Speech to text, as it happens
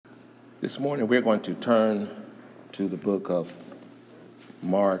This morning we're going to turn to the book of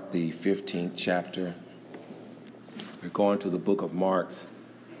Mark, the 15th chapter. We're going to the book of Mark,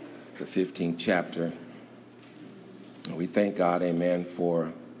 the 15th chapter. And we thank God, amen,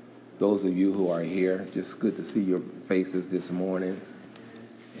 for those of you who are here. Just good to see your faces this morning.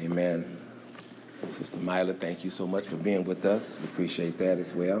 Amen. Sister Myla, thank you so much for being with us. We appreciate that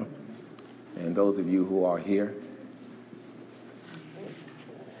as well. And those of you who are here,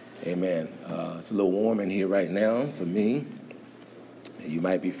 amen. It's a little warm in here right now for me. You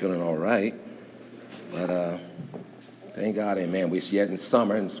might be feeling all right. But thank God, amen. We're yet in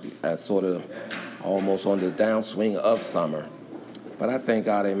summer and sort of almost on the downswing of summer. But I thank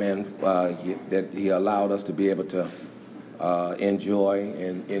God, amen, that he allowed us to be able to enjoy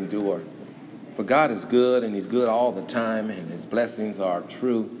and endure. For God is good, and he's good all the time, and his blessings are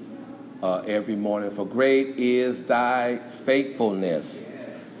true every morning. For great is thy faithfulness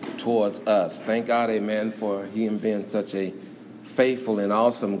towards us. Thank God, amen, for him being such a faithful and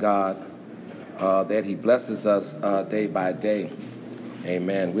awesome God that he blesses us day by day.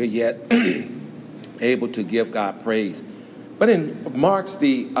 Amen. We're yet able to give God praise. But in Mark's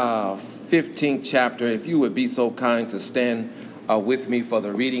the 15th chapter, if you would be so kind to stand with me for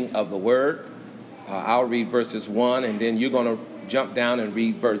the reading of the word. I'll read verses 1, and then you're going to jump down and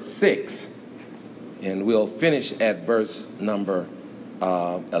read verse 6. And we'll finish at verse number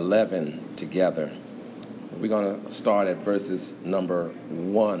 11 together. We're going to start at verses number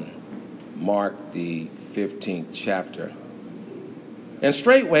 1, Mark the 15th chapter. And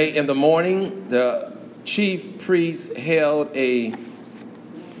straightway in the morning, the chief priests held a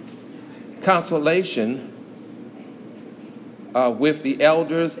consultation with the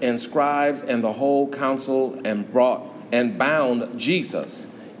elders and scribes and the whole council, and bound Jesus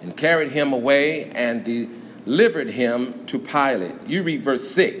and carried him away and delivered him to Pilate. You read verse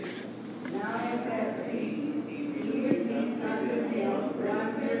 6.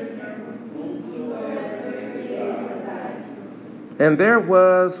 And there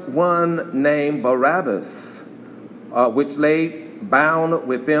was one named Barabbas, which lay bound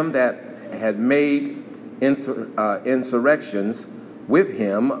with them that had made insurrections with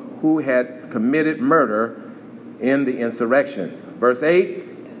him, who had committed murder in the insurrections. Verse 8.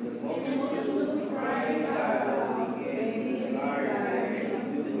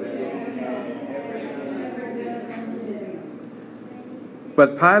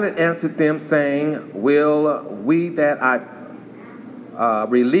 But Pilate answered them, saying, Will we that I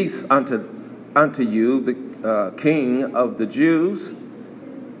release unto you the King of the Jews?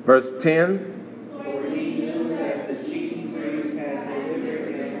 Verse 10.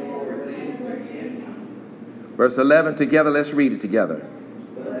 Verse 11 together, let's read it together.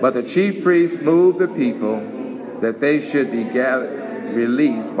 But the chief priests moved the people that they should be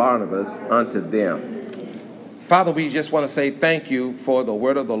released Barnabas unto them. Father, we just want to say thank you for the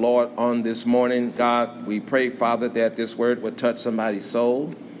word of the Lord on this morning. God, we pray, Father, that this word would touch somebody's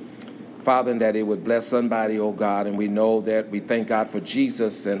soul. Father, and that it would bless somebody, oh God. And we know that we thank God for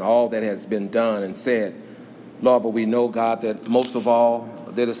Jesus and all that has been done and said. Lord, but we know, God, that most of all,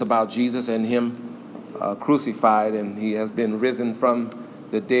 that it's about Jesus and him crucified, and he has been risen from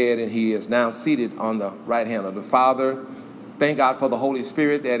the dead, and he is now seated on the right hand of the Father. Thank God for the Holy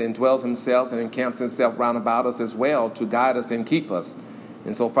Spirit that indwells himself and encamps himself round about us as well to guide us and keep us.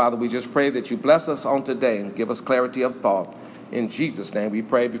 And so, Father, we just pray that you bless us on today and give us clarity of thought. In Jesus' name we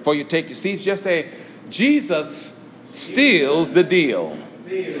pray. Before you take your seats, just say, Jesus steals the deal.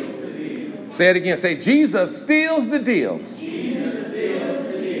 Say it again. Say, Jesus steals the deal.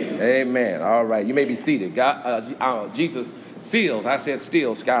 Amen. All right. You may be seated. God, Jesus seals. I said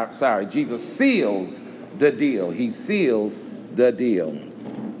steals. Sorry. Jesus seals the deal. He seals the deal.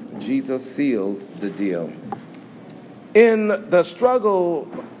 Jesus seals the deal. In the struggle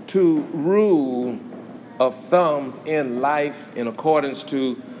to rule of thumbs in life, in accordance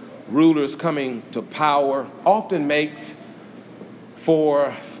to rulers coming to power, often makes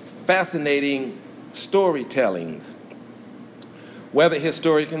for fascinating storytellings. Whether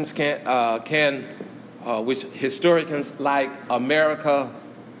historians which historians like America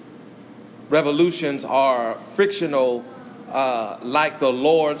revolutions are frictional, like the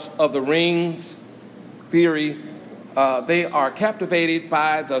Lords of the Rings theory, they are captivated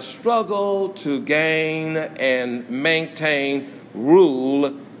by the struggle to gain and maintain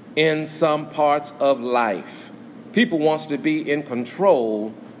rule in some parts of life. People want to be in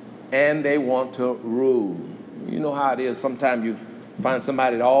control, and they want to rule. You know how it is. Sometimes you find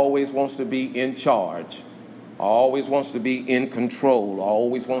somebody that always wants to be in charge, always wants to be in control,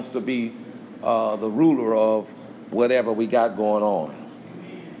 always wants to be the ruler of whatever we got going on.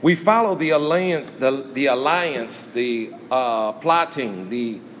 We follow the alliance, the plotting,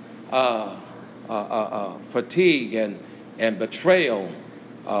 the fatigue and betrayal.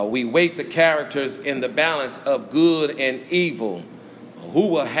 We weight the characters in the balance of good and evil. Who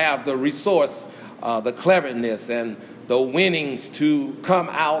will have the resource, the cleverness, and the winnings to come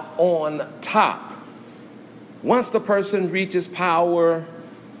out on top? Once the person reaches power,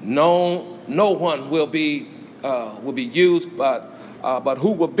 no one will be used, but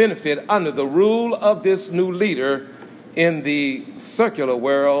who will benefit under the rule of this new leader in the secular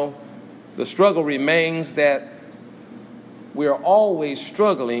world. The struggle remains that we are always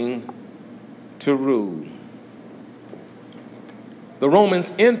struggling to rule. The Roman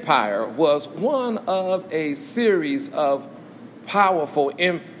Empire was one of a series of powerful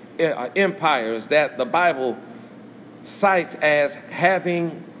empires that the Bible cites as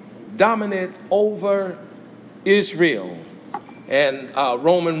having dominance over Israel. And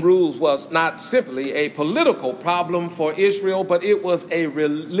Roman rule was not simply a political problem for Israel, but it was a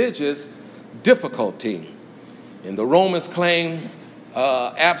religious difficulty. And the Romans claimed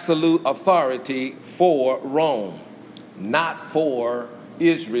absolute authority for Rome, not for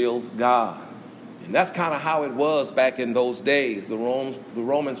Israel's God. And that's kind of how it was back in those days. The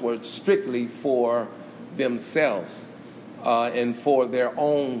Romans were strictly for themselves and for their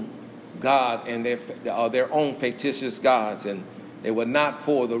own God and their own fictitious gods. And they were not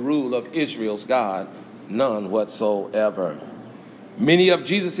for the rule of Israel's God, none whatsoever. Many of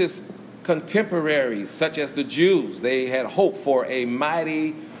Jesus' contemporaries, such as the Jews, they had hoped for a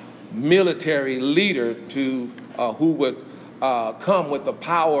mighty military leader who would come with the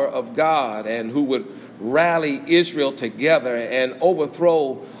power of God and who would rally Israel together and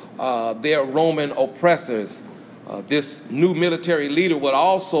overthrow their Roman oppressors. This new military leader was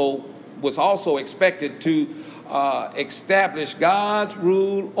also expected to establish God's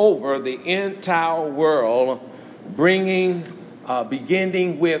rule over the entire world, beginning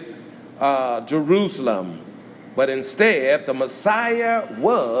with Jerusalem. But instead, the Messiah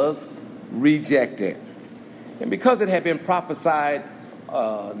was rejected. And because it had been prophesied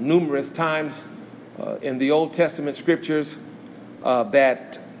numerous times in the Old Testament scriptures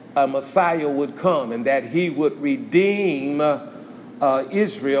that a Messiah would come and that he would redeem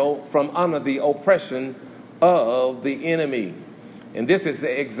Israel from under the oppression of the enemy. And this is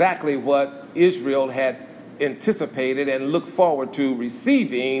exactly what Israel had anticipated and looked forward to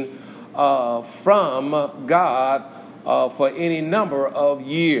receiving from God for any number of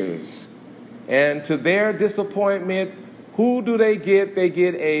years. And to their disappointment, who do they get? They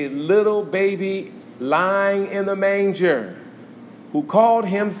get a little baby lying in the manger who called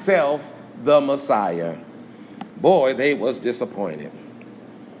himself the Messiah. Boy, they was disappointed.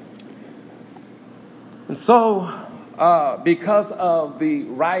 And so, because of the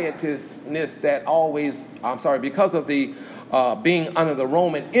riotousness because of the being under the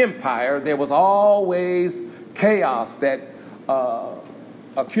Roman Empire, there was always chaos that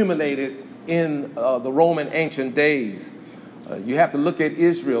accumulated in the Roman ancient days. You have to look at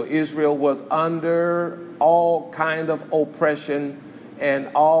Israel. Israel was under all kind of oppression and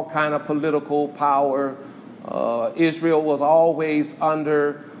all kind of political power. Israel was always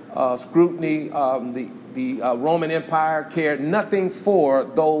under scrutiny. The Roman Empire cared nothing for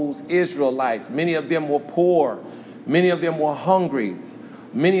those Israelites. Many of them were poor. Many of them were hungry.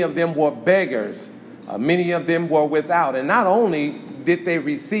 Many of them were beggars. Many of them were without. And not only did they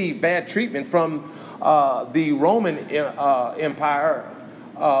receive bad treatment from the Roman Empire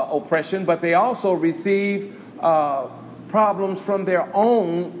oppression, but they also received problems from their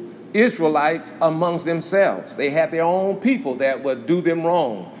own Israelites amongst themselves. They had their own people that would do them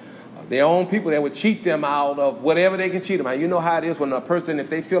wrong. Their own people that would cheat them out of whatever they can cheat them out. You know how it is when a person, if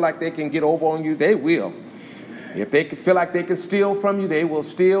they feel like they can get over on you, they will. If they feel like they can steal from you, they will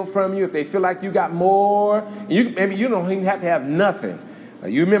steal from you. If they feel like you got more, maybe you don't even have to have nothing.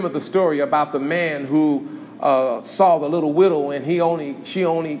 You remember the story about the man who saw the little widow, and the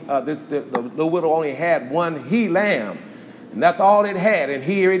little widow only had one he lamb, and that's all it had. And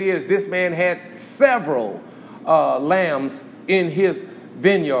here it is. This man had several lambs in his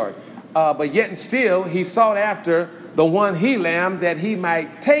vineyard. But yet and still, he sought after the one he lamb that he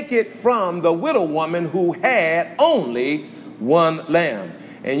might take it from the widow woman who had only one lamb.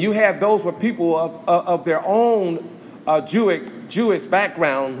 And you have those were people of their own Jewish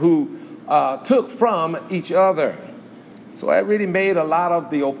background who took from each other. So that really made a lot of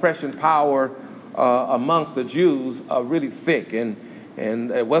the oppression power amongst the Jews really thick. And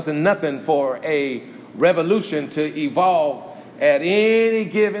it wasn't nothing for a revolution to evolve at any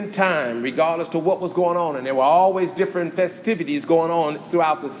given time, regardless to what was going on. And there were always different festivities going on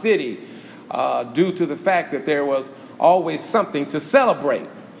throughout the city due to the fact that there was always something to celebrate.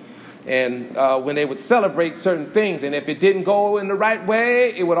 And when they would celebrate certain things, and if it didn't go in the right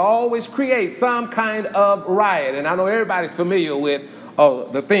way, it would always create some kind of riot. And I know everybody's familiar with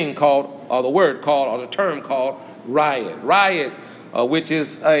the thing called, or the word called, or the term called riot. Riot, which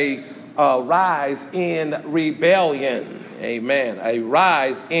is a rise in rebellion. Amen. A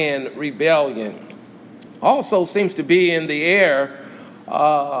rise in rebellion. Also seems to be in the air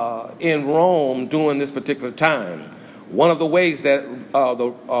in Rome during this particular time. One of the ways that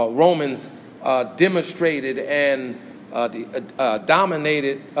the Romans demonstrated and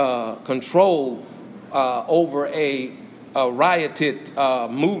dominated control over a rioted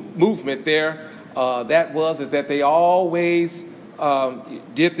movement there, is that they always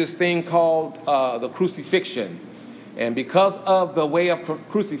did this thing called the crucifixion. And because of the way of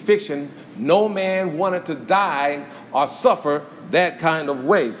crucifixion, no man wanted to die or suffer that kind of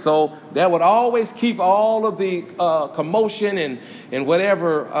way. So that would always keep all of the commotion and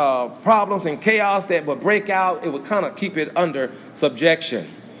whatever problems and chaos that would break out, it would kind of keep it under subjection.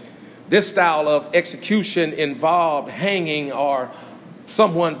 This style of execution involved hanging or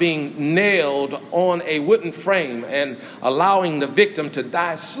someone being nailed on a wooden frame and allowing the victim to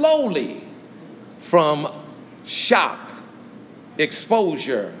die slowly from shock,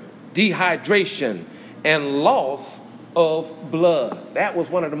 exposure, dehydration, and loss of blood. That was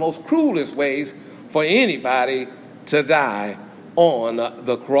one of the most cruelest ways for anybody to die on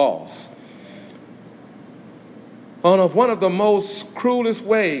the cross. One of the most cruelest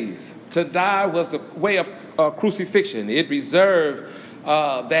ways to die was the way of crucifixion. It reserved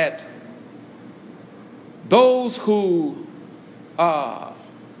that those who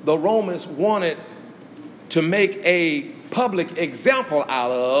the Romans wanted to make a public example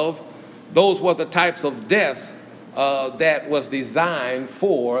out of, those were the types of deaths that was designed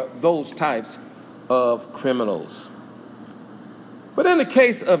for those types of criminals. But in the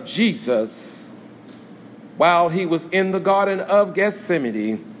case of Jesus, while he was in the Garden of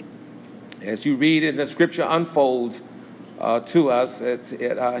Gethsemane, as you read it, the scripture unfolds to us,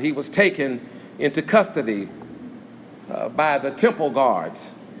 he was taken into custody by the temple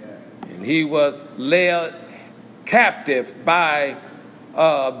guards. And he was led captive by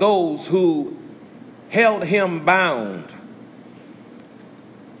those who held him bound,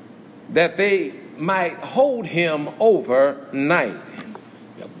 that they might hold him overnight.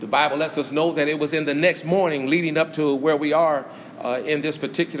 The Bible lets us know that it was in the next morning leading up to where we are in this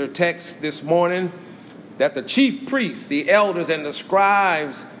particular text this morning, that the chief priests, the elders, and the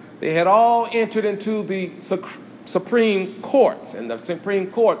scribes, they had all entered into the Supreme Courts. And the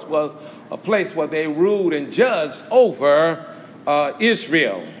Supreme Courts was a place where they ruled and judged over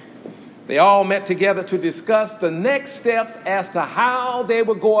Israel. They all met together to discuss the next steps as to how they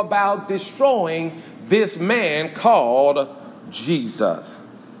would go about destroying this man called Jesus.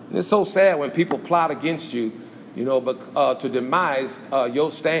 And it's so sad when people plot against you, but to demise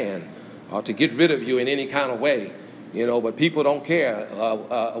your stand or to get rid of you in any kind of way, but people don't care.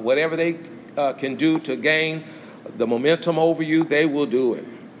 Whatever they can do to gain the momentum over you, they will do it.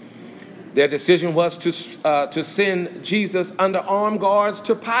 Their decision was to send Jesus under armed guards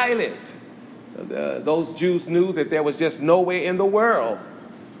to Pilate. Those Jews knew that there was just no way in the world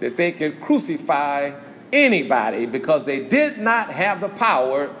that they could crucify anybody because they did not have the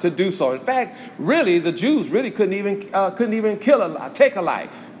power to do so. In fact, really, the Jews really couldn't even take a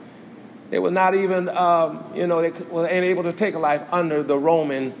life. They were not even, they were unable to take a life under the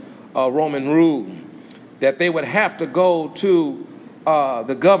Roman rule. That they would have to go to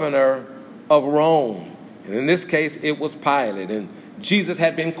the governor of Rome, and in this case, it was Pilate. And Jesus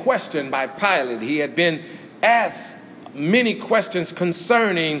had been questioned by Pilate. He had been asked many questions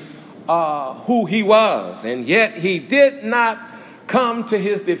concerning who he was, and yet he did not come to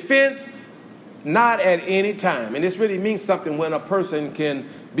his defense, not at any time. And this really means something when a person can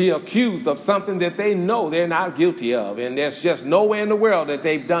be accused of something that they know they're not guilty of, and there's just no way in the world that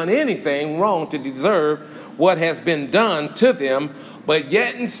they've done anything wrong to deserve what has been done to them, but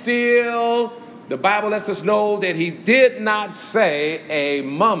yet and still the Bible lets us know that he did not say a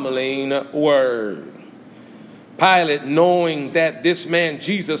mumbling word. Pilate, knowing that this man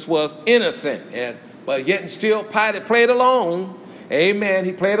Jesus was innocent, but yet and still Pilate played along. Amen.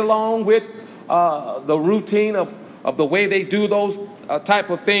 He played along with the routine of the way they do those type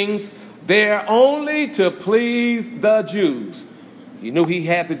of things there only to please the Jews. He knew he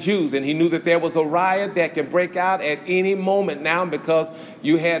had the Jews, and he knew that there was a riot that can break out at any moment now, because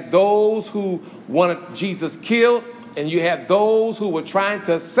you had those who wanted Jesus killed and you had those who were trying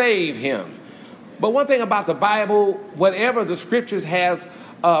to save him. But one thing about the Bible, whatever the scriptures has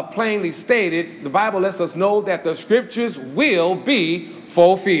plainly stated, the Bible lets us know that the scriptures will be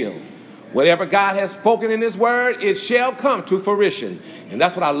fulfilled. Whatever God has spoken in his word, it shall come to fruition. And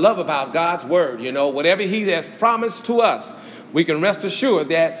that's what I love about God's word. You know, whatever he has promised to us, we can rest assured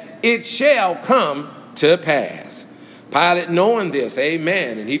that it shall come to pass. Pilate knowing this,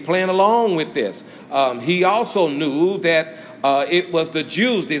 amen, and he playing along with this. He also knew that it was the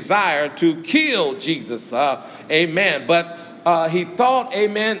Jews' desire to kill Jesus, amen. But he thought,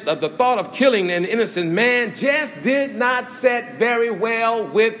 amen, the thought of killing an innocent man just did not set very well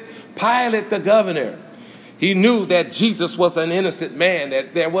with Pilate the governor. He knew that Jesus was an innocent man,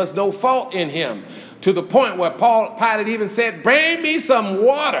 that there was no fault in him, to the point where Pilate even said, bring me some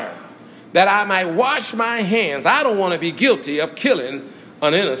water that I might wash my hands. I don't want to be guilty of killing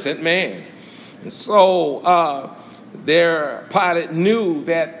an innocent man. And so Pilate knew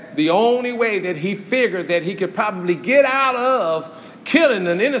that the only way that he figured that he could probably get out of killing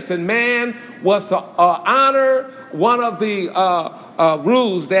an innocent man was to honor one of the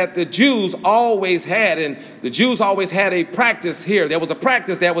rules that the Jews always had. And the Jews always had a practice here. There was a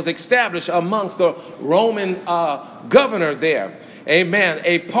practice that was established amongst the Roman governor there. Amen.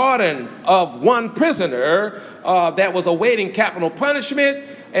 A pardon of one prisoner that was awaiting capital punishment,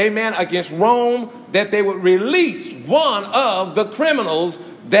 amen, against Rome, that they would release one of the criminals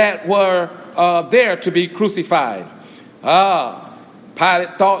that were there to be crucified.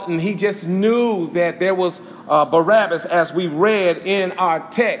 Pilate thought, and he just knew that there was Barabbas, as we read in our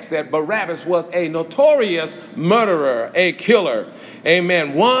text, that Barabbas was a notorious murderer, a killer,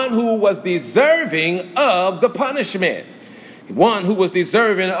 amen, one who was deserving of the punishment, one who was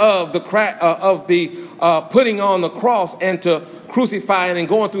deserving of the putting on the cross and to crucifying and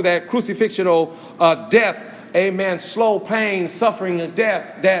going through that crucifixional death, amen, slow pain, suffering of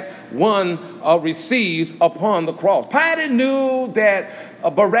death that one receives upon the cross. Pilate knew that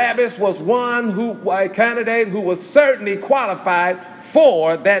Barabbas was a candidate who was certainly qualified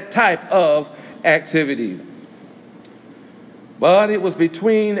for that type of activity. But it was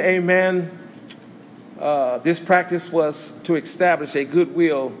between, amen, this practice was to establish a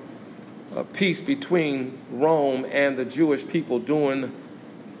goodwill, peace between Rome and the Jewish people during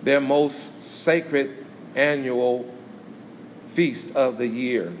their most sacred annual feast of the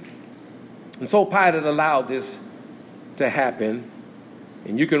year. And so Pilate allowed this to happen.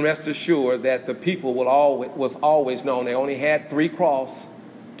 And you can rest assured that the people was always known. They only had 3 crosses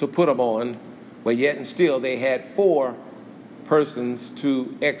to put them on, but yet and still they had 4 persons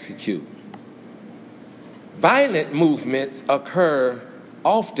to execute. Violent movements occur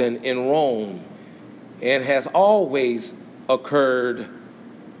often in Rome and has always occurred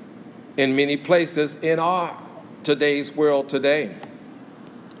in many places in our today's world today.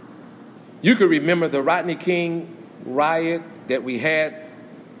 You could remember the Rodney King riot that we had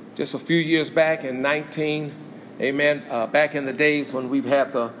just a few years back in back in the days when we've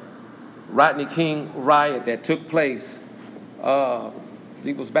had the Rodney King riot that took place.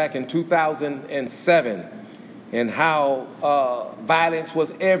 It was back in 2007, and how violence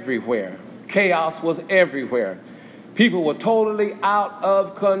was everywhere. Chaos was everywhere. People were totally out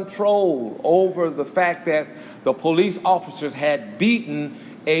of control over the fact that the police officers had beaten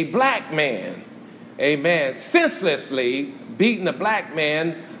a black man, senselessly beaten a black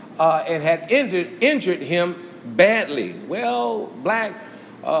man and had injured him badly. Well, black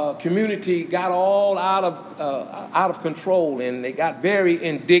community got all out of control, and they got very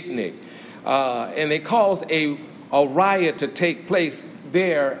indignant, and they caused a riot to take place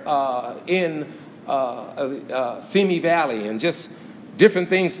there in Simi Valley, and just different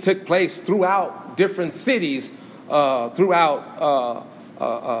things took place throughout different cities throughout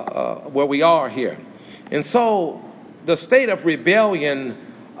where we are here. And so the state of rebellion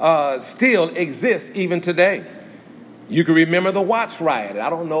still exists even today. You can remember the Watts riot. I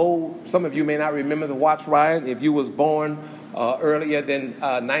don't know, some of you may not remember the Watts riot. If you was born earlier than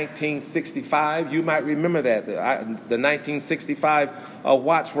 1965, you might remember that, the 1965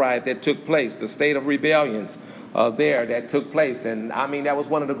 Watts riot that took place, the state of rebellions there that took place. And I mean, that was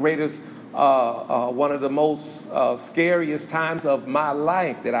one of the greatest, one of the most scariest times of my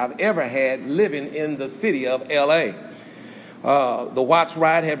life that I've ever had living in the city of L.A. The Watts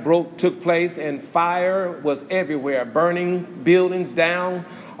riot took place, and fire was everywhere. Burning buildings down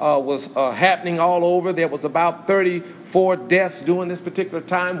was happening all over. There was about 34 deaths during this particular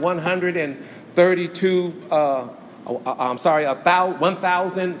time.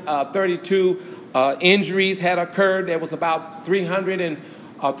 1,032 injuries had occurred. There was about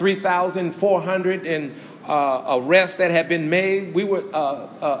 3,400 arrests that had been made.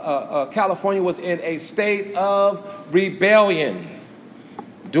 California was in a state of rebellion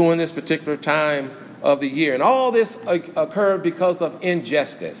during this particular time of the year. And all this occurred because of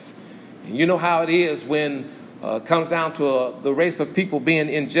injustice. And you know how it is when it comes down to the race of people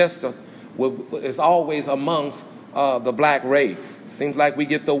being unjust. It's always amongst the black race. It seems like we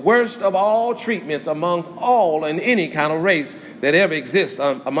get the worst of all treatments amongst all and any kind of race that ever exists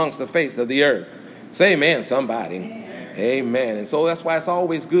amongst the face of the earth. Say amen, somebody. Amen. And so that's why it's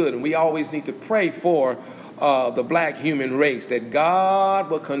always good, and we always need to pray for the black human race, that God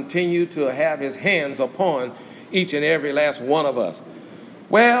will continue to have his hands upon each and every last one of us.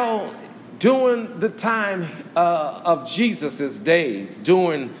 Well, during the time of Jesus' days,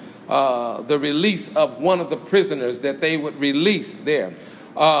 during the release of one of the prisoners that they would release there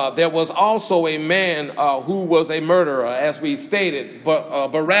was also a man who was a murderer, as we stated,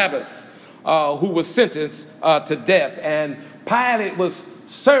 Barabbas, who was sentenced to death. And Pilate was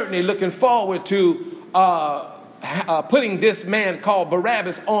certainly looking forward to putting this man called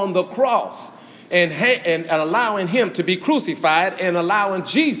Barabbas on the cross and allowing him to be crucified and allowing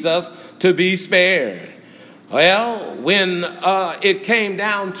Jesus to be spared. Well, when it came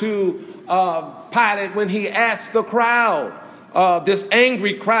down to Pilate, when he asked the crowd, this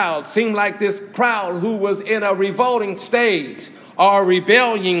angry crowd, seemed like this crowd who was in a revolting stage or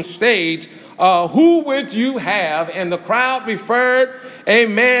rebellion stage, who would you have? And the crowd referred,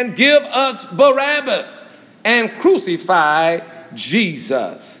 amen, give us Barabbas and crucify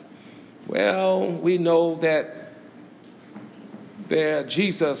Jesus. Well, we know that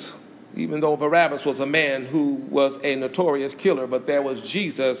Jesus, even though Barabbas was a man who was a notorious killer, but there was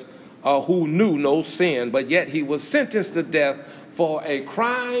Jesus who knew no sin, but yet he was sentenced to death for a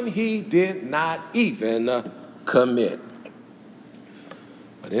crime he did not even commit.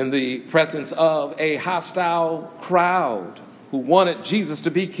 But in the presence of a hostile crowd who wanted Jesus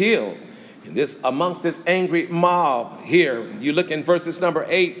to be killed, amongst this angry mob here, you look in verses number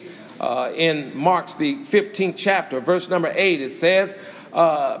 8 in Mark's the 15th chapter, verse number 8, it says,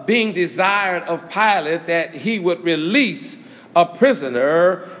 being desired of Pilate that he would release a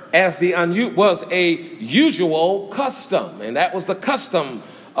prisoner as was a usual custom. And that was the custom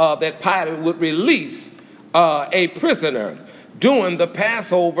that Pilate would release a prisoner during the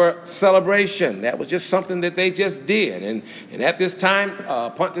Passover celebration. That was just something that they just did. And at this time,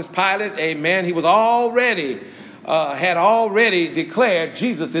 Pontius Pilate, amen, he was had already declared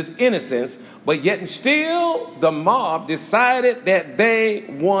Jesus' innocence, but yet and still the mob decided that they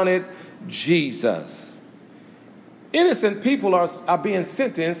wanted Jesus. Innocent people are being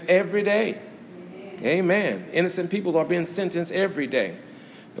sentenced every day. Amen. Innocent people are being sentenced every day.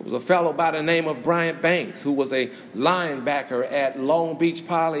 There was a fellow by the name of Bryant Banks who was a linebacker at Long Beach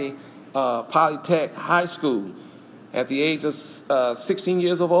Polytech High School at the age of 16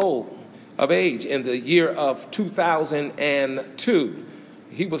 years of age in the year of 2002.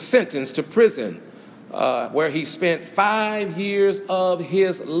 He was sentenced to prison where he spent 5 years of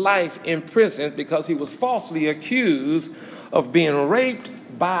his life in prison because he was falsely accused of being raping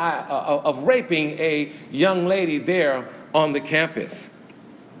a young lady there on the campus.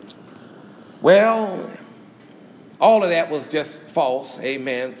 Well, all of that was just false,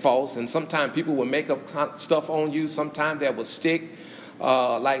 amen, false. And sometimes people will make up stuff on you. Sometimes that will stick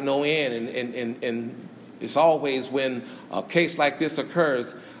like no end. And it's always when a case like this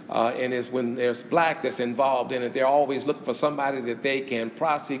occurs, and it's when there's black that's involved in it, they're always looking for somebody that they can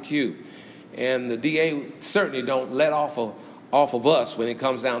prosecute. And the DA certainly don't let off of us when it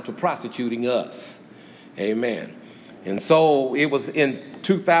comes down to prosecuting us. Amen. And so it was in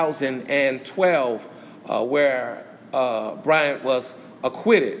 2012 where Bryant was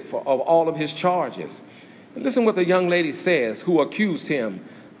acquitted of all of his charges. And listen what the young lady says who accused him.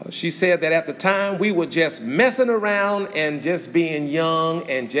 She said that at the time we were just messing around and just being young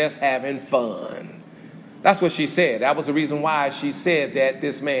and just having fun. That's what she said. That was the reason why she said that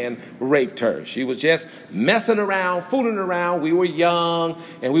this man raped her. She was just messing around, fooling around. We were young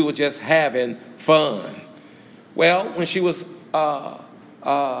and we were just having fun. Well, when she was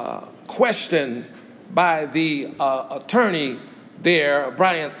questioned by the attorney there,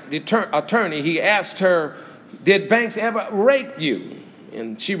 Bryant's attorney, he asked her, did Banks ever rape you?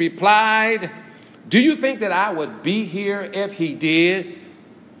 And she replied, do you think that I would be here if he did?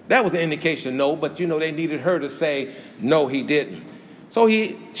 That was an indication, no, but they needed her to say, no, he didn't. So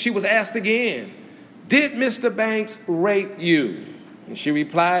she was asked again, did Mr. Banks rape you? And she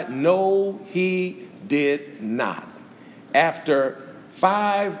replied, no, he did not. After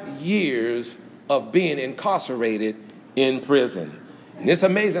 5 years of being incarcerated in prison. And it's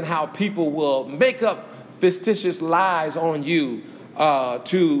amazing how people will make up fictitious lies on you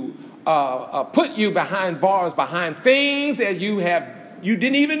to put you behind bars, behind things that you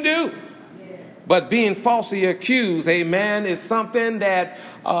didn't even do. But being falsely accused, amen, is something that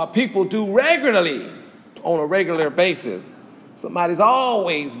people do regularly, on a regular basis. Somebody's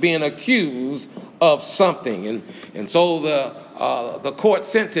always being accused of something. And so the court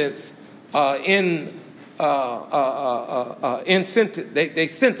sentence they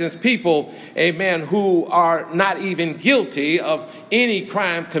sentence people, amen, who are not even guilty of any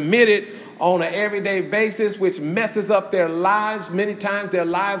crime committed on an everyday basis, which messes up their lives. Many times their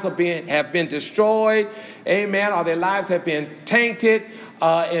lives have been destroyed, amen, or their lives have been tainted,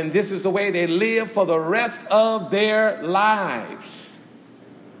 and this is the way they live for the rest of their lives.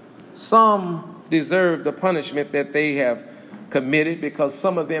 Some deserve the punishment that they have committed, because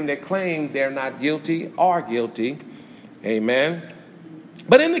some of them that claim they're not guilty are guilty. Amen.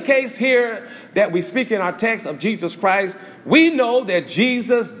 But in the case here that we speak in our text of Jesus Christ, we know that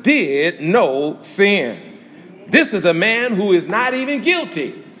Jesus did no sin. This is a man who is not even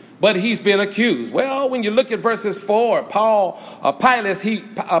guilty, but he's been accused. Well, when you look at verses 4, Pilate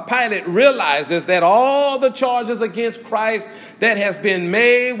realizes that all the charges against Christ that has been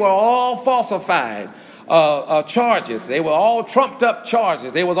made were all falsified charges. They were all trumped up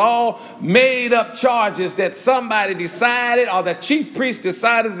charges. They was all made up charges that somebody decided, or the chief priest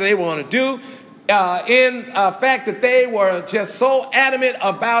decided that they were going to do. In fact, that they were just so adamant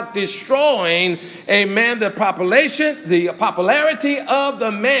about destroying, amen, the popularity of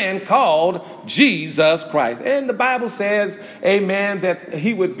the man called Jesus Christ. And the Bible says, amen, that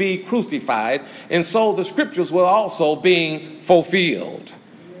he would be crucified. And so the scriptures were also being fulfilled.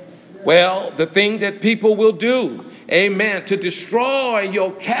 Well, the thing that people will do, amen, to destroy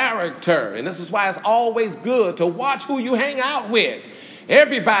your character. And this is why it's always good to watch who you hang out with.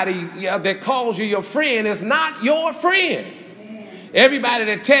 Everybody that calls you your friend is not your friend. Everybody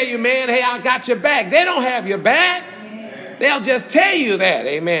that tell you, man, hey, I got your back, they don't have your back. They'll just tell you that,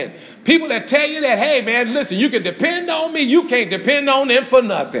 amen. People that tell you that, hey, man, listen, you can depend on me. You can't depend on them for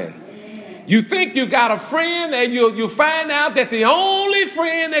nothing. You think you got a friend, and you find out that the only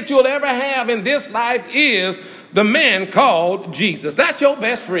friend that you'll ever have in this life is the man called Jesus. That's your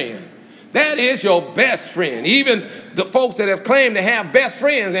best friend. That is your best friend. Even the folks that have claimed to have best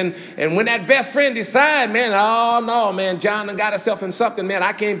friends, and when that best friend decide, man, oh no, man, John done got himself in something, man,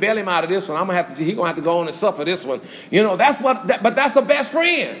 I can't bail him out of this one. He's gonna have to go on and suffer this one. You know, but that's a best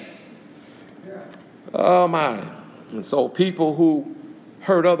friend. Oh my. And so people who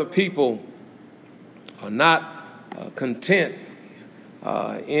hurt other people are not content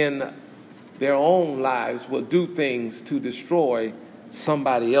in their own lives, will do things to destroy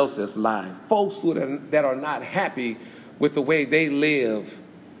somebody else's life. Folks that are not happy with the way they live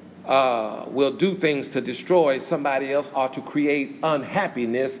will do things to destroy somebody else, or to create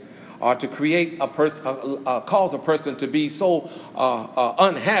unhappiness, or to create cause a person to be so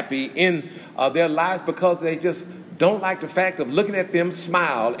unhappy in their lives, because they just don't like the fact of looking at them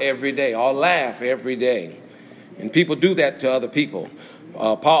smile every day or laugh every day. And people do that to other people.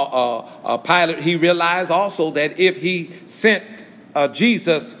 Pilate, he realized also that if he sent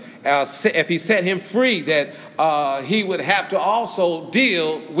Jesus, if he set him free, that he would have to also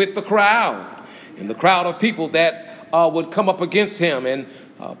deal with the crowd, and the crowd of people that would come up against him. And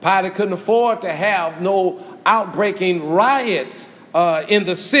Pilate couldn't afford to have no outbreaking riots in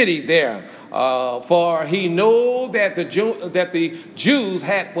the city there, for he knew that the Jews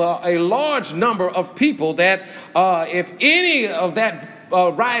had a large number of people that if any of that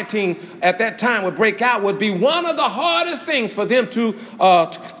rioting at that time would break out, would be one of the hardest things for them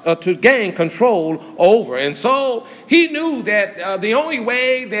to gain control over. And so he knew that the only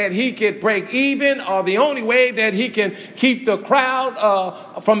way that he could break even, or the only way that he can keep the crowd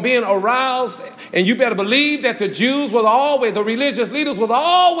from being aroused, and you better believe that the Jews were always, the religious leaders were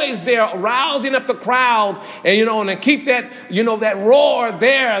always there rousing up the crowd, and and keep that, that roar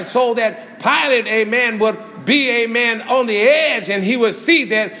there, and so that Pilate, amen, would be, amen, on the edge, and he would see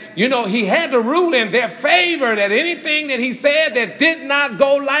that, he had to rule in their favor, that anything that he said that did not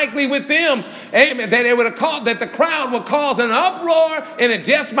go likely with them, amen, that it would have caused, that the crowd would cause an uproar, and it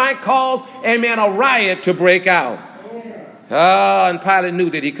just might cause, amen, a riot to break out. And Pilate knew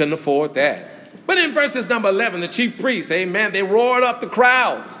that he couldn't afford that. But in verses number 11, the chief priests, amen, they roared up the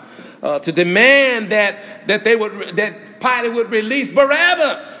crowds to demand that Pilate would release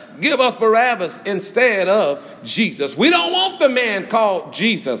Barabbas. Give us Barabbas instead of Jesus. We don't want the man called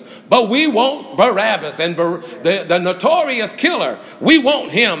Jesus, but we want Barabbas. And the notorious killer, we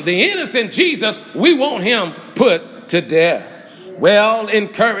want him. The innocent Jesus, we want him put to death. well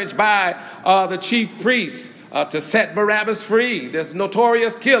encouraged by the chief priests to set Barabbas free. This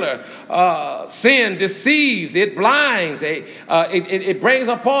notorious killer. Sin deceives, it blinds, it brings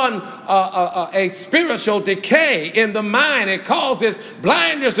upon a spiritual decay in the mind. It causes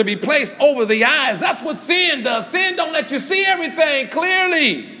blinders to be placed over the eyes. That's what sin does. Sin don't let you see everything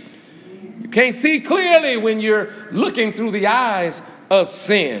clearly. You can't see clearly when you're looking through the eyes of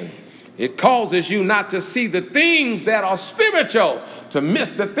sin. It causes you not to see the things that are spiritual, to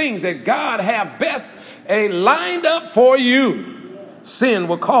miss the things that God have best lined up for you. Sin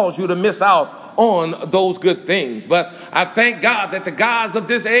will cause you to miss out on those good things. But I thank God that the gods of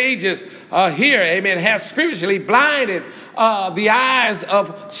this age is here, amen, has spiritually blinded the eyes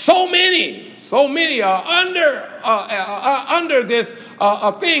of so many. So many are under this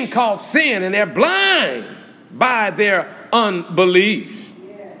thing called sin, and they're blind by their unbelief.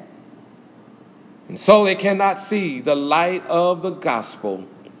 And so they cannot see the light of the gospel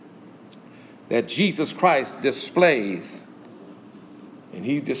that Jesus Christ displays. And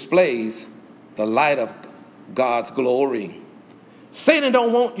he displays the light of God's glory. Satan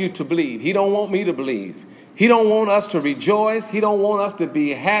don't want you to believe. He don't want me to believe. He don't want us to rejoice. He don't want us to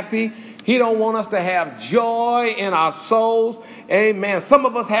be happy. He don't want us to have joy in our souls. Amen. Some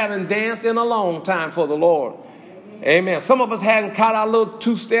of us haven't danced in a long time for the Lord. Amen. Some of us hadn't caught our little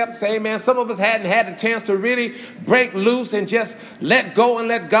two steps. Amen. Some of us hadn't had the chance to really break loose and just let go and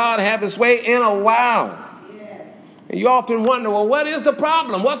let God have his way in a while. Yes. And you often wonder, well, what is the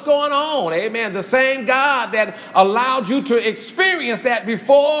problem? What's going on? Amen. The same God that allowed you to experience that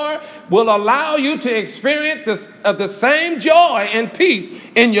before will allow you to experience the same joy and peace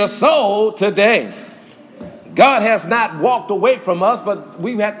in your soul today. God has not walked away from us, but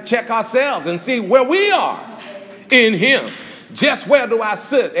we have to check ourselves and see where we are in him. Just where do I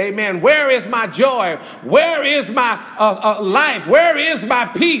sit? Amen. Where is my joy? Where is my life? Where is my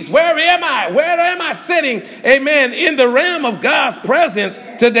peace? Where am I? Where am I sitting? Amen. In the realm of God's presence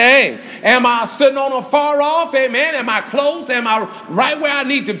today. Am I sitting on a far off? Amen. Am I close? Am I right where I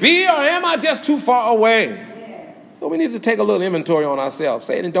need to be? Or am I just too far away? So we need to take a little inventory on ourselves.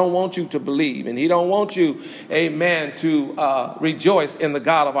 Satan don't want you to believe, and he don't want you, amen, to rejoice in the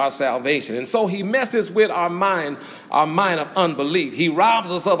God of our salvation. And so he messes with our mind of unbelief. He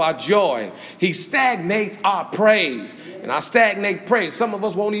robs us of our joy. He stagnates our praise. And our stagnate praise, some of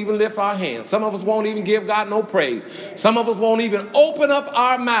us won't even lift our hands. Some of us won't even give God no praise. Some of us won't even open up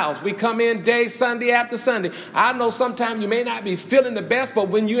our mouths. We come in day, Sunday after Sunday. I know sometimes you may not be feeling the best, but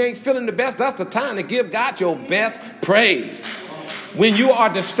when you ain't feeling the best, that's the time to give God your best praise. When you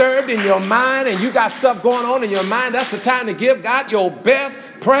are disturbed in your mind and you got stuff going on in your mind, that's the time to give God your best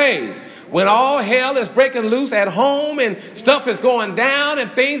praise. When all hell is breaking loose at home and stuff is going down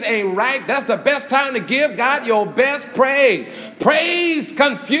and things ain't right, that's the best time to give God your best praise. Praise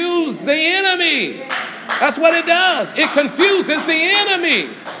confuses the enemy. That's what it does. It confuses the enemy.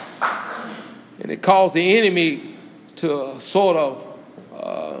 And it causes the enemy to sort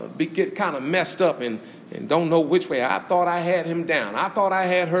of get kind of messed up and don't know which way. I thought I had him down. I thought I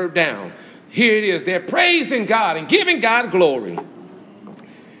had her down. Here it is. They're praising God and giving God glory.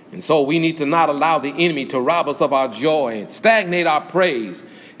 And so we need to not allow the enemy to rob us of our joy and stagnate our praise.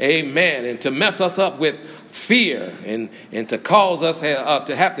 Amen. And to mess us up with fear and to cause us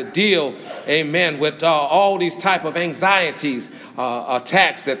to have to deal, amen, with all these type of anxieties,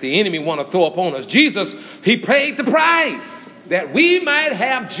 attacks that the enemy want to throw upon us. Jesus, he paid the price that we might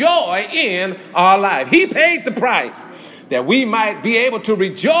have joy in our life. He paid the price that we might be able to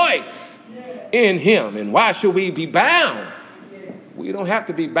rejoice in him. And why should we be bound? We don't have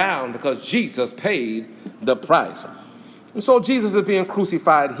to be bound because Jesus paid the price. And so Jesus is being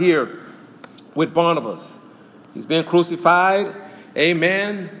crucified here with Barnabas. He's been crucified,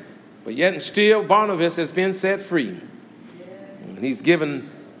 amen, but yet and still Barnabas has been set free. And he's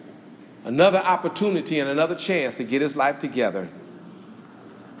given another opportunity and another chance to get his life together.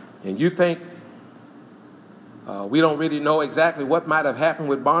 And you think we don't really know exactly what might have happened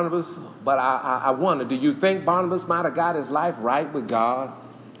with Barnabas, but I wonder, do you think Barnabas might have got his life right with God?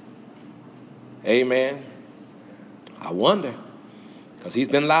 Amen. I wonder, because he's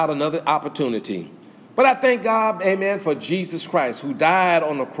been allowed another opportunity. But I thank God, amen, for Jesus Christ who died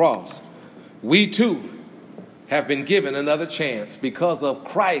on the cross. We too have been given another chance because of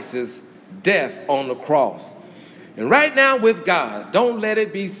Christ's death on the cross. And right now with God, don't let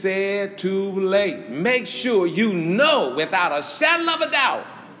it be said too late. Make sure you know without a shadow of a doubt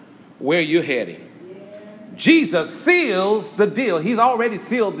where you're heading. Jesus seals the deal. He's already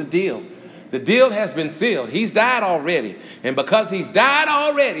sealed the deal. The deal has been sealed. He's died already. And because he's died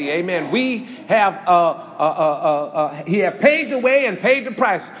already, amen, we have, he have paid the way and paid the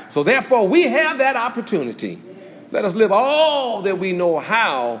price. So therefore, we have that opportunity. Let us live all that we know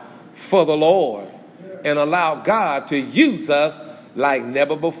how for the Lord and allow God to use us like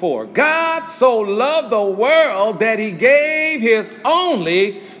never before. God so loved the world that he gave his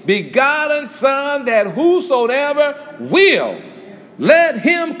only begotten Son, that whosoever will, let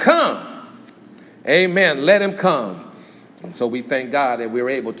him come. Amen. Let him come. And so we thank God that we're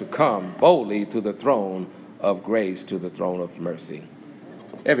able to come boldly to the throne of grace, to the throne of mercy.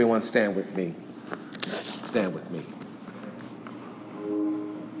 Everyone stand with me. Stand with me.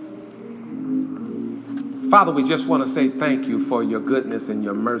 Father, we just want to say thank you for your goodness and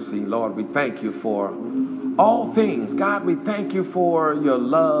your mercy. Lord, we thank you for all things. God, we thank you for your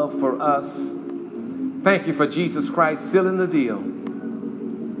love for us. Thank you for Jesus Christ sealing the deal.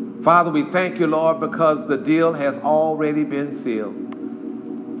 Father, we thank you, Lord, because the deal has already been sealed.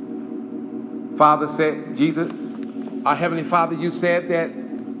 Father said, Jesus, our Heavenly Father, you said that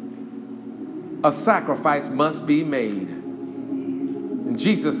a sacrifice must be made. And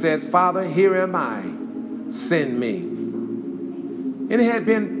Jesus said, Father, here am I, send me. And it had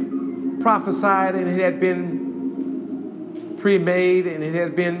been prophesied, and it had been pre-made, and it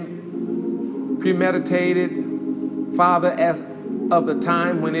had been premeditated, Father, as of the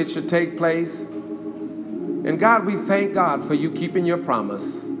time when it should take place. And God, we thank God for you keeping your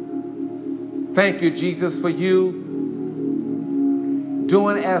promise. Thank you, Jesus, for you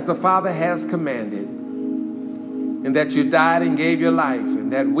doing as the Father has commanded, and that you died and gave your life,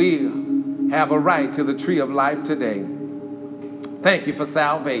 and that we have a right to the tree of life today. Thank you for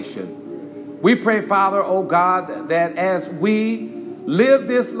salvation. We pray, Father, oh God, that as we live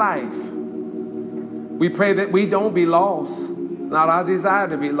this life, we pray that we don't be lost. It's not our desire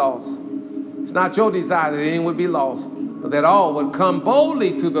to be lost. It's not your desire that anyone would be lost, but that all would come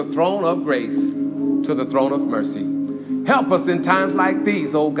boldly to the throne of grace, to the throne of mercy. Help us in times like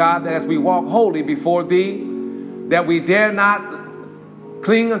these, oh God, that as we walk holy before thee, that we dare not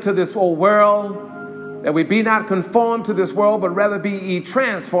cling unto this old world, that we be not conformed to this world, but rather be ye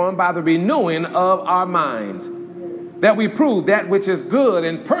transformed by the renewing of our minds, that we prove that which is good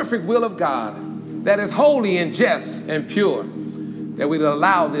and perfect will of God, that is holy and just and pure, that we'd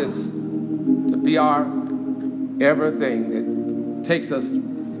allow this to be our everything that takes us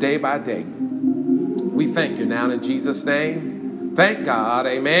day by day. We thank you now in Jesus' name. Thank God.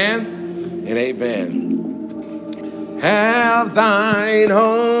 Amen and amen. Have thine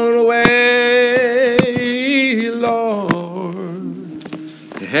own way, Lord.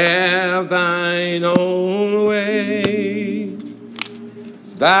 Have thine own way.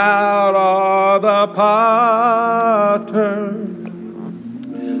 Thou art the potter,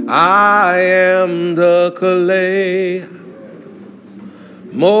 I am the clay.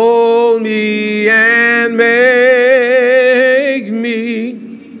 Mold me and make me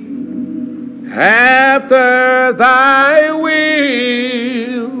after thy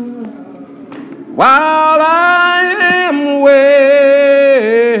will, while I am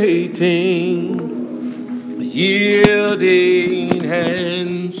waiting, yielding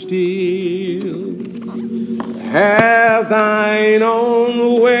and still. Have thine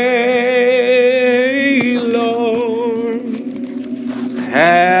own way, Lord.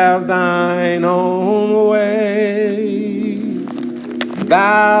 Have thine own way.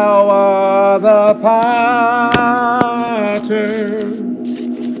 Thou art the potter,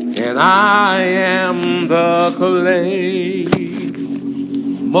 and I am the clay.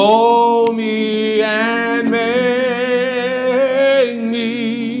 Mold me and make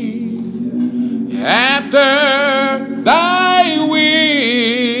me after thy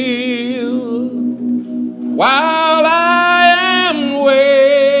will, while I am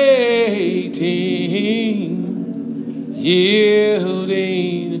waiting,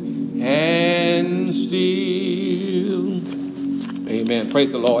 yielding and still. Amen.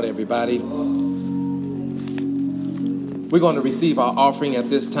 Praise the Lord, everybody. We're going to receive our offering at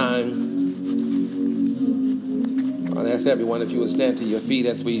this time. I'll ask everyone if you would stand to your feet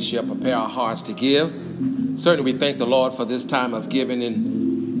as we shall prepare our hearts to give. Certainly we thank the Lord for this time of giving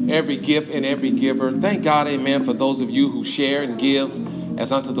and every gift and every giver. Thank God, amen, for those of you who share and give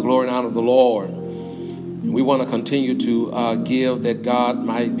as unto the glory and honor of the Lord. And we want to continue to give that God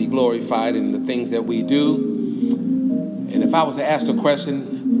might be glorified in the things that we do. And if I was to ask the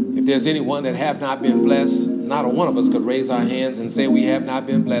question, if there's anyone that have not been blessed, not a one of us could raise our hands and say we have not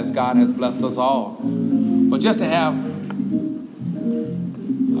been blessed. God has blessed us all. But just to have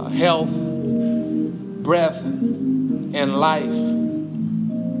health, breath, and life,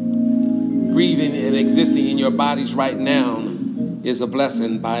 breathing and existing in your bodies right now is a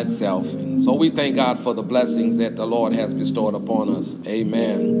blessing by itself. And so we thank God for the blessings that the Lord has bestowed upon us.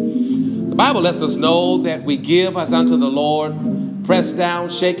 Amen. The Bible lets us know that we give as unto the Lord, pressed down,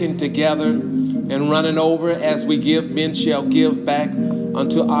 shaken together, and running over. As we give, men shall give back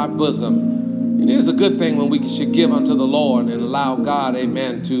unto our bosom. And it is a good thing when we should give unto the Lord and allow God,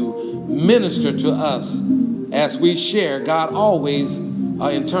 amen, to minister to us as we share. God always,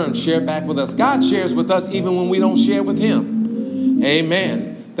 in turn, share back with us. God shares with us even when we don't share with him.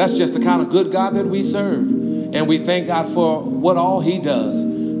 Amen. That's just the kind of good God that we serve. And we thank God for what all he does.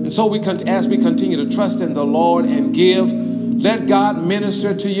 And so as we continue to trust in the Lord and give, let God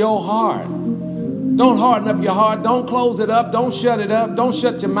minister to your heart. Don't harden up your heart. Don't close it up. Don't shut it up. Don't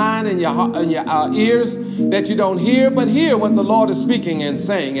shut your mind and your ears that you don't hear, but hear what the Lord is speaking and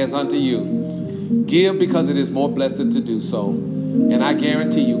saying as unto you. Give because it is more blessed to do so. And I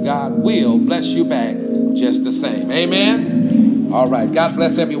guarantee you, God will bless you back just the same. Amen. All right. God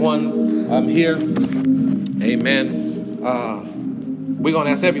bless everyone here. Amen. We're going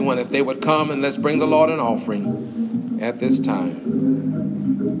to ask everyone if they would come and let's bring the Lord an offering at this time.